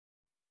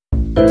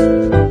Ayan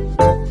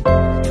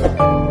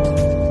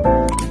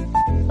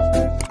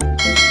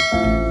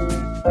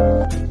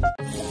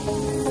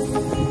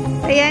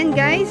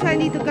guys,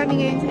 nandito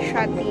kami ngayon sa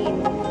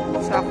Shatin.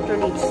 So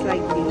actually it's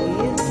like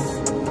this.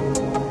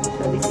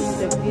 So this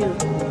is the view.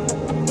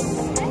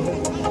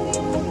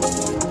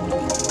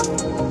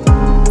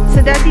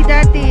 So dati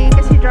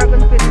kasi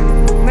Dragon Quest,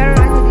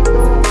 meron ano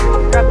dito,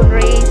 Dragon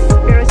Race,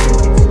 pero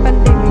since it's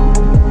pandemic,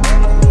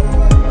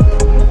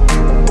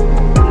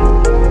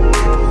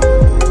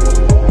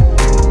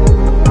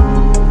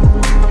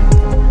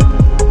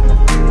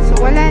 so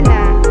wala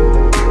na.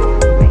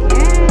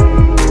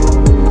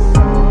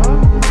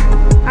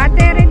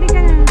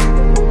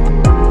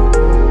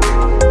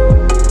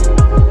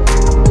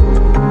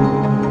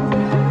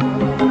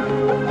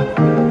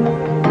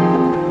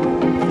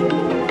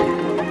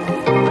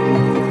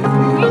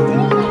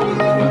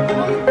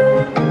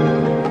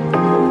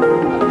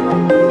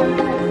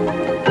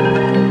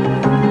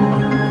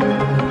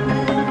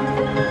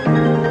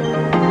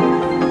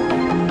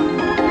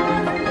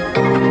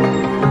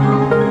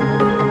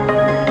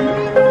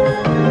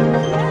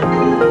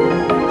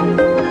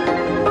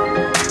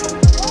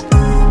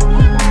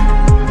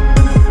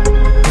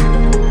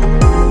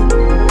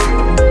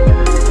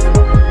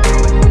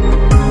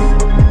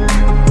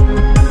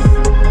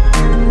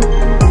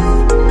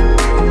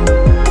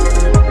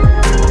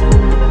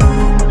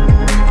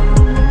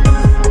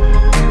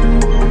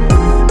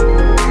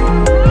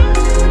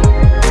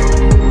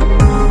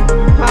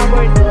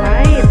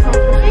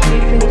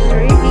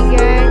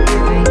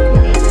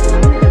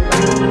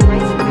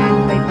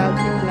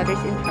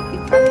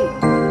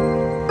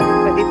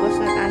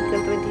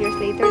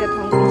 Later, that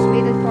Hongkong's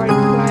maiden foreign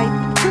flight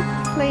took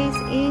place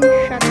in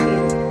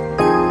Shatin.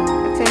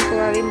 A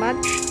temporary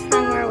match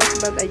hangar was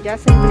built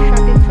adjacent to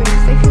Shatin train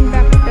station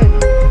back in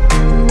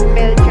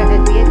Belgium,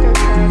 and Vietnam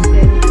Charles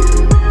then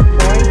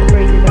born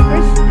operated the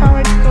first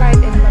powered flight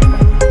in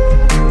Hongkong.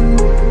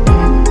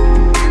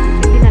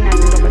 Hindi na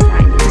natin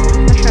babasahin.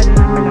 Masyado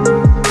na pala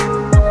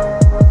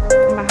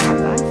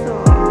mahaba.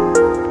 So,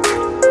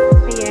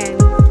 ayan.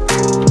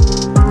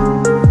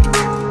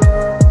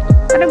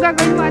 Anong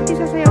gagawin mo, ate?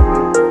 Sasayaw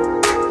ka?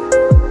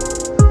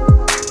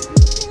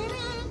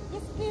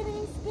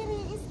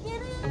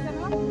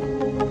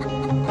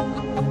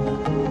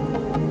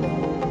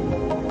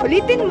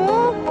 Ulitin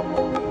mo.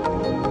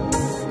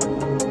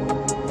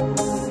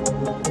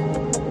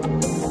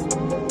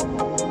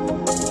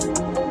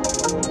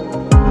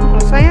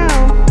 Sayaw.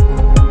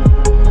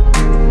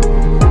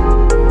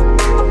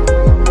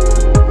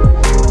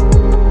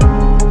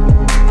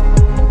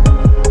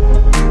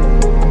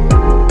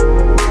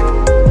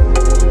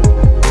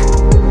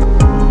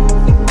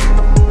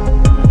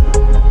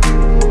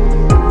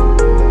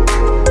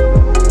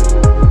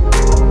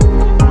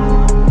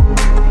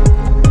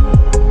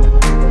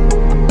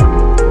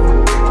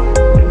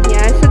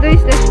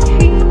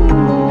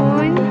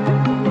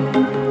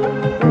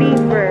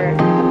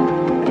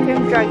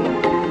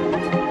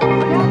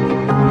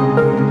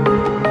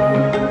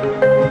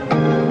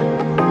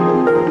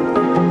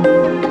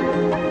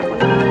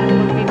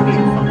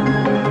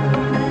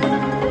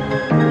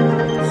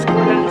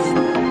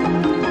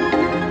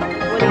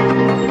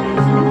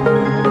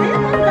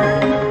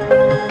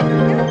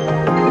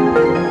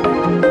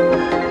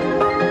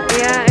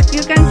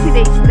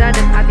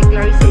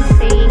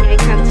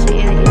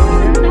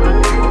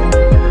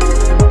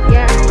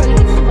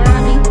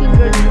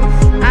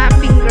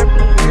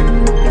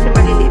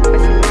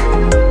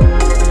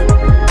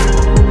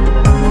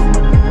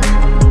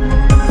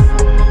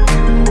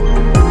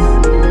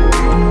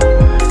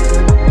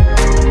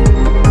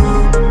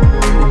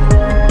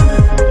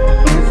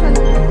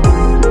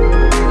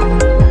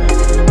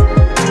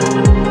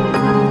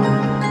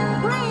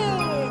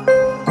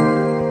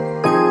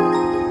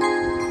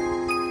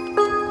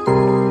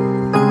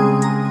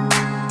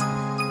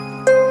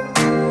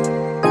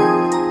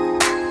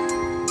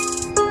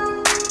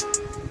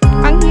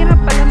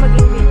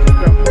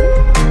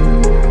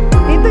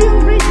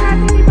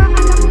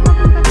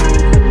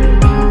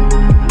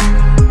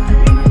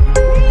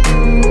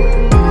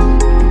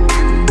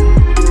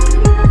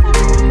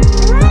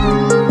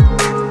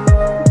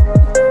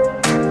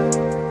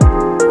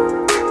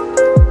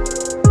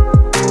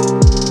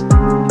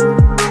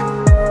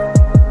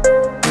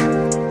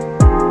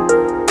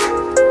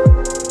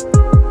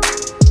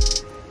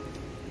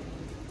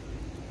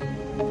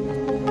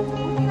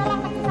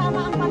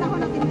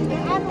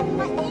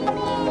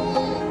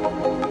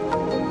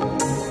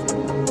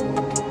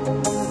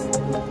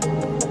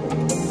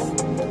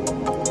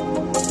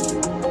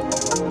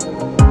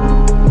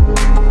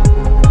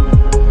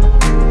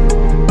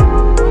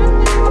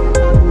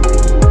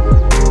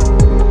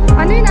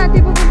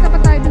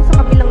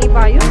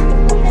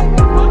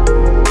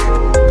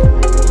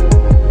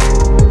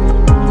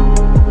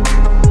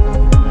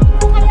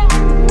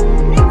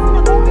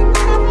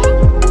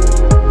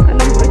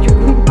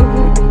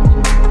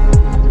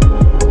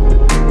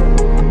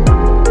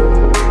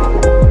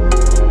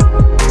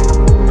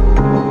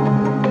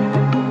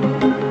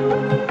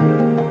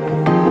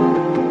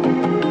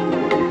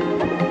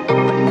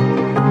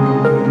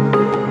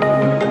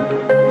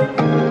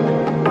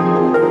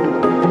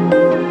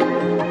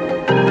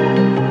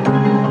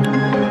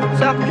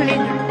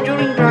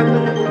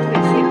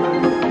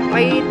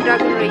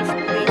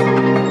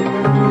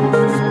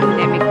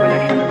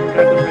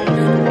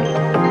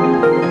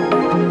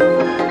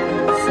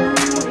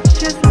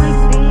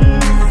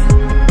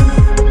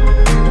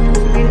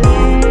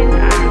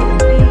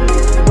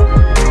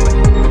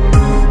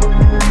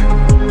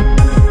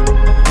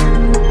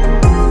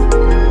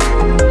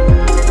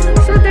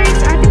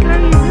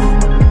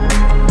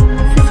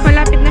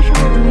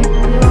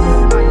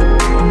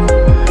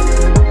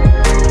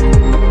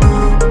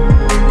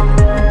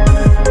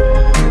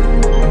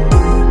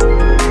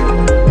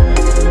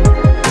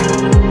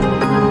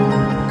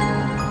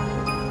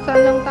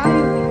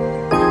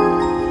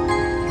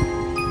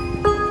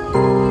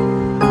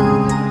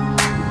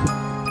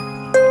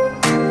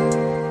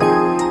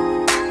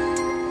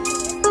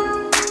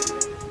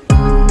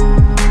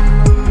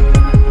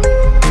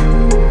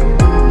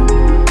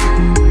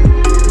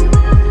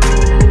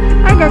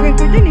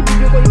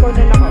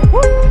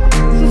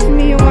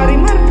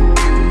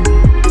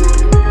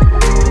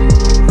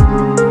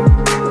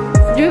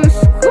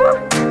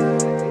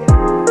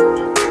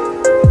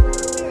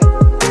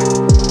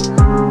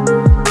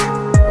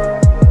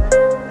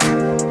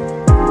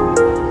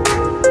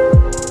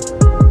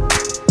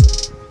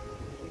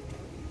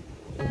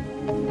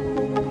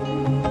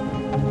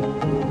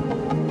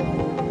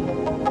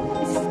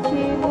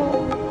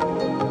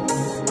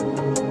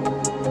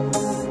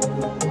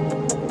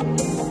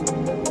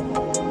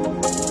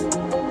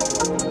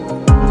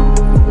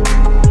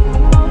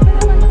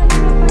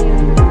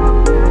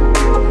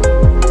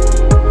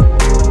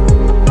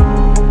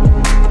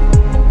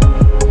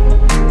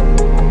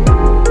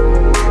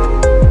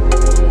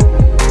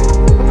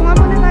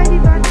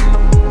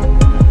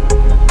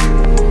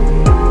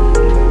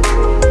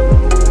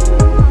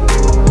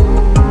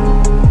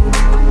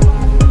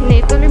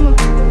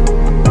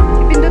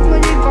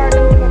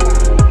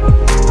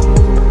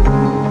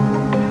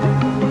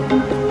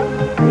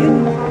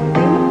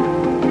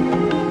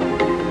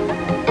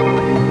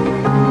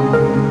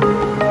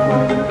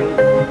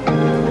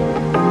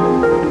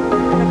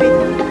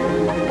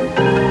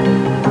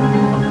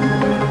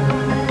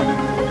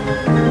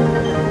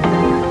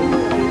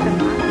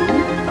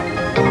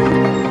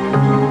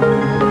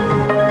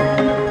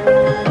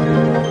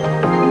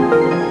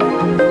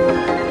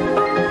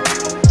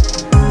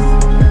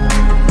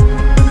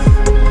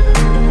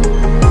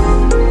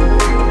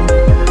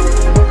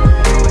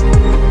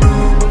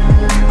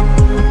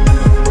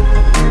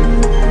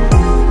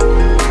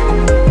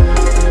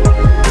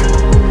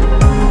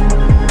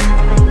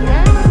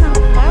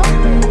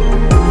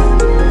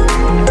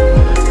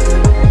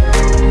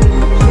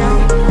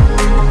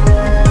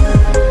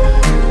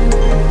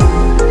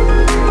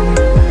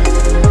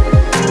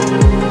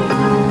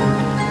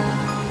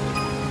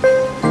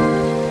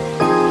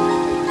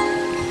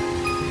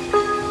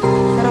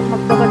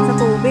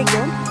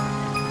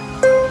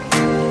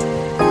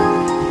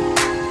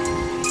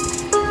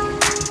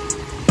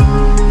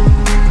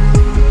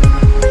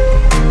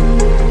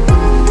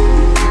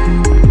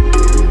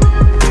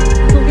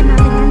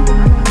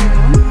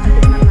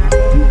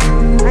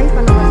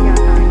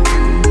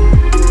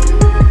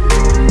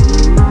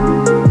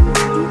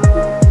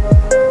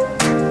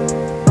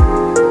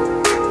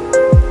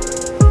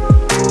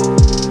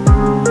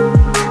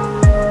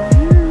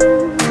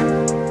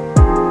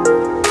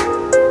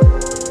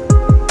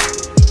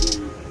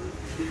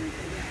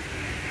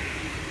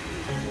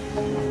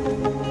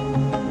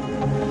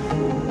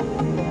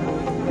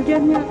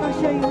 Diyan yata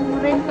siya yung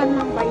rental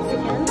ng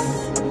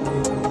bicycles.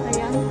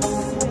 Ayan.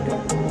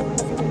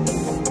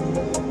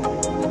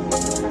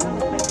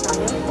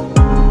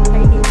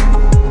 Ay, dito.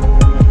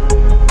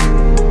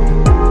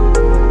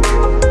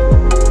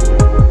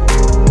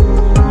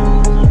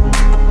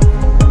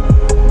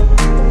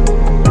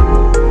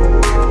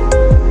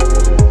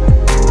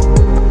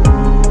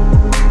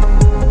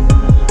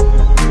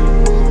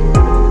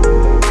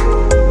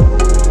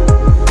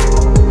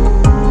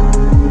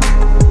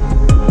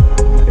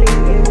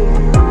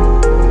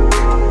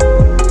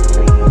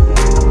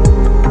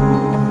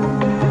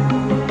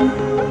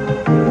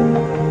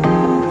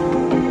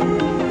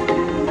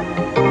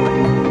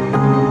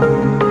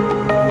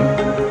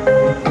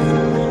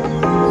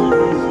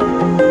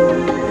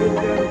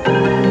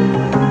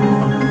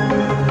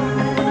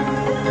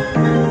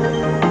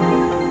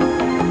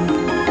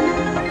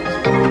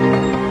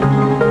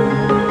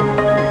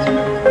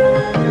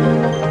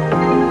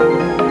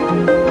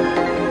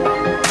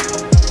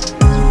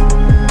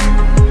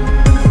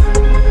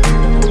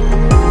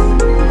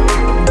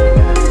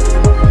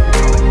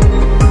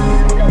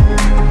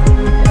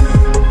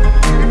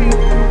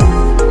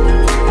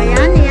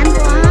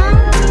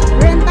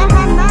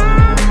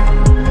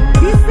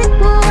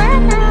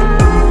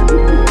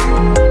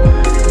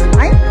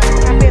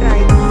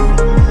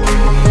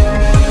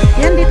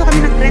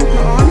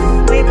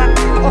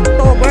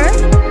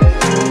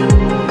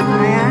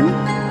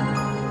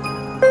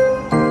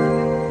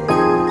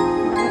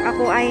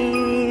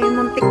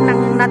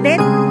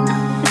 natin.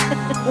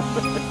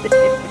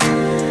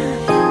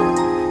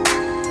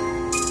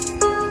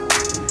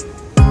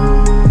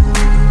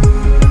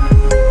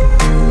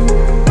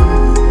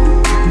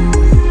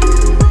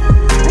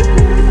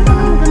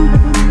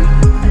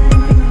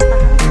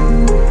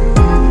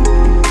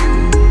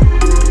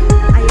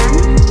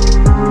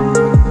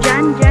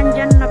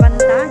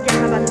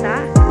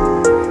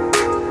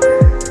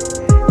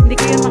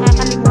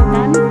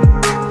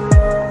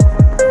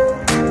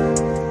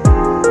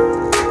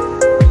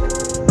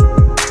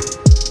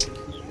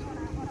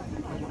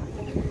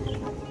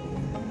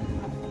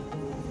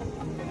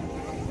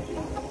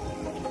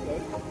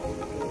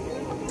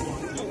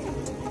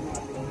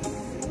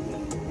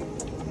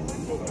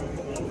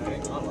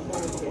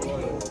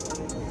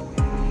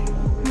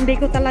 Hindi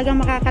ko talaga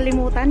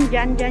makakalimutan.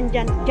 Diyan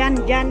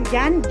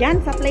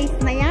sa place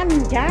na yan.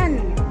 Diyan.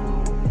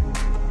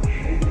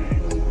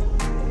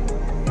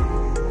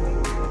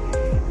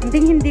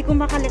 Hindi ko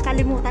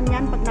makakalimutan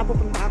yan pag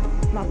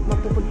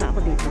mapupunta ako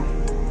dito.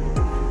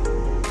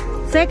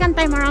 Second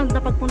time around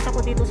na pagpunta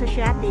ko dito sa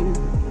Shatin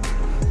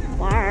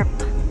Park,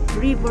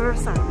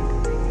 Riverside.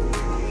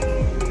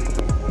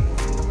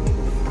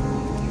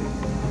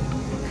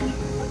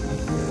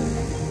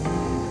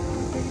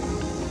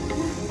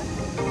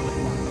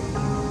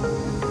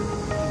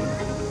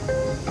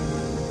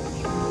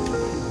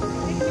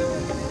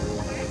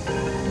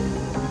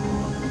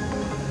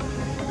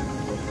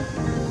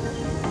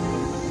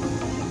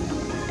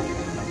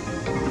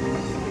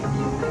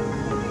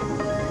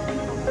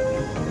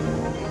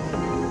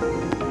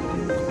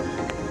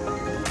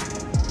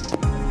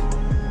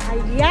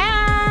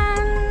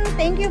 Ayan!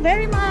 Thank you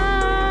very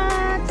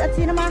much! At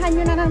sinamahan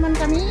nyo na naman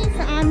kami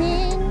sa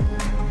aming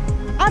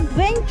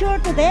adventure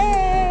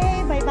today!